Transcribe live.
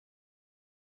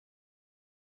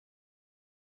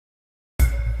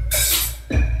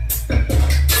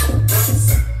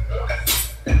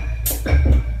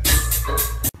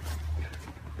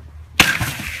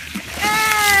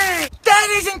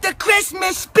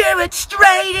his spirit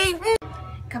straight.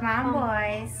 Come on,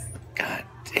 boys. God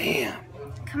damn.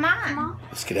 Come on.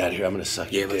 Let's get out of here. I'm gonna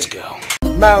suck you. Yeah, let's go.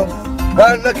 Mouth,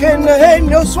 I'm looking ahead,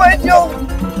 no sweat, yo.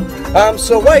 I'm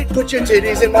so white, put your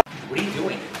titties in my... What are you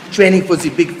doing? Training for the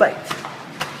big fight.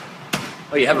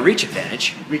 Oh, you have a reach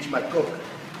advantage. Reach my coke.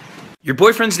 Your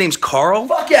boyfriend's name's Carl?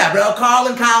 Fuck yeah, bro. Carl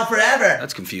and Kyle forever.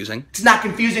 That's confusing. It's not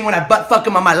confusing when I butt fuck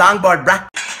him on my longboard, bruh.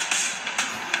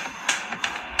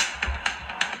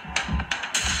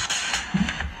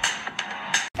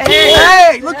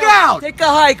 Hey, look out! Take a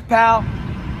hike, pal.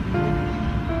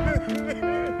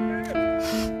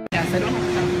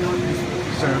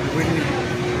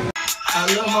 I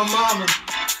love my mama.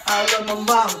 I love my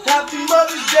mama. Happy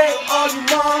Mother's Day, all you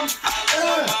moms.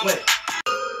 Wait.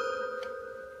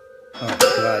 Oh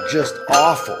God, just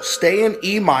awful. Stay in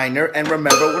E minor and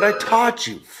remember what I taught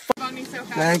you.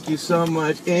 Thank you so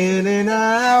much. In and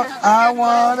out. I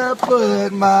wanna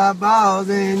put my balls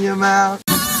in your mouth.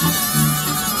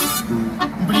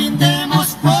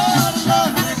 Brindemos por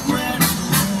los recuerdos.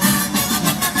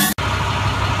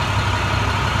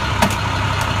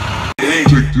 Take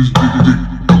this nigga dick,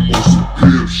 I'm on some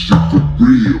pimp shit for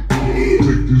real.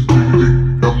 Take this nigga dick,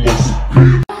 I'm on some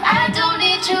pimp. I don't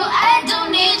need you,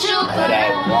 But I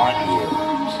want you.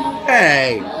 Hey.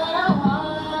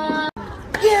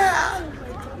 Yeah.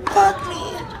 Fuck me.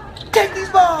 Take these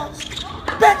balls.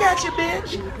 Back at you,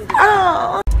 bitch.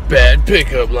 Oh. Bad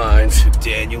pickup lines.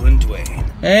 Daniel and Dwayne.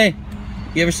 Hey,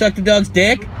 you ever sucked a dog's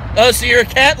dick? Oh, so you're a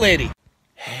cat lady.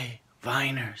 Hey,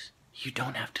 Viners, you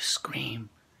don't have to scream.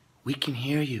 We can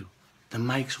hear you. The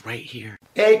mic's right here.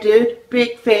 Hey, dude.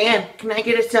 Big fan. Can I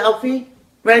get a selfie?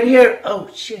 Right here. Oh,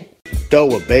 shit.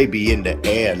 Throw a baby in the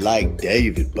air like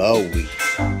David Bowie.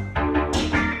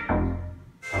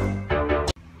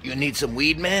 You need some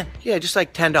weed, man? Yeah, just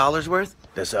like $10 worth.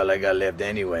 That's all I got left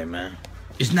anyway, man.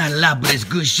 It's not a lot, but it's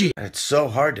good shit. It's so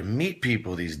hard to meet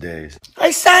people these days.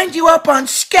 I signed you up on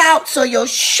Scout, so you'll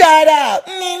shut up.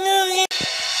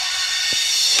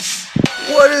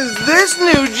 What is this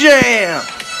new jam?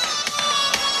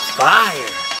 Fire.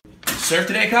 Surf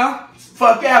today, Kyle?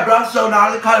 Fuck yeah, bro. So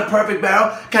gnarly. Caught a perfect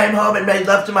barrel. Came home and made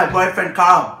love to my boyfriend,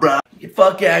 Carl, bro.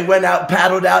 Fuck yeah, I went out,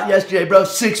 paddled out yesterday, bro.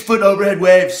 6-foot overhead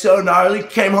wave. So gnarly.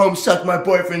 Came home, sucked my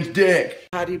boyfriend's dick.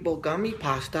 Haribo gummy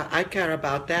pasta, I care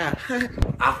about that.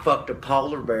 I fucked a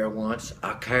polar bear once.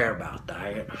 I care about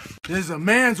that. This is a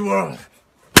man's world.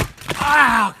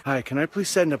 Ow! Hi, can I please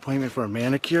set an appointment for a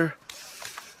manicure?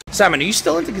 Simon, are you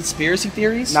still into conspiracy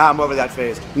theories? Nah, I'm over that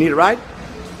phase. You need a ride?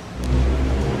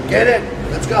 Get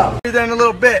in. Let's go. See you there in a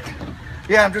little bit.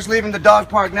 Yeah, I'm just leaving the dog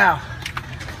park now.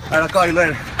 All right, I'll call you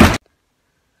later.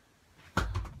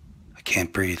 I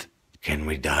can't breathe. Can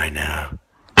we die now?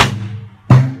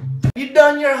 You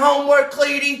done your homework,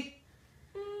 Cleety?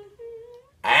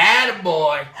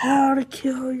 Attaboy. How to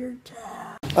kill your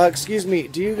dad. Excuse me,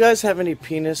 do you guys have any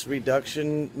penis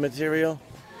reduction material?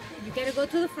 You gotta go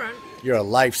to the front. You're a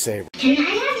lifesaver. Can I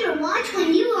have your watch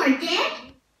when you are dead?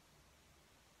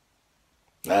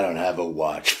 I don't have a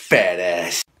watch, fat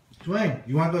ass. Dwayne,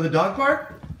 you want to go to the dog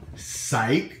park?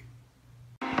 Psych.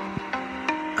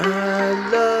 I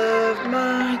love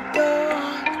my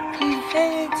dog. He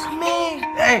hates me.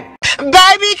 Hey.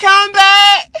 Baby, come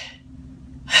back!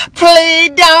 Please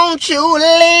don't you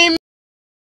leave me.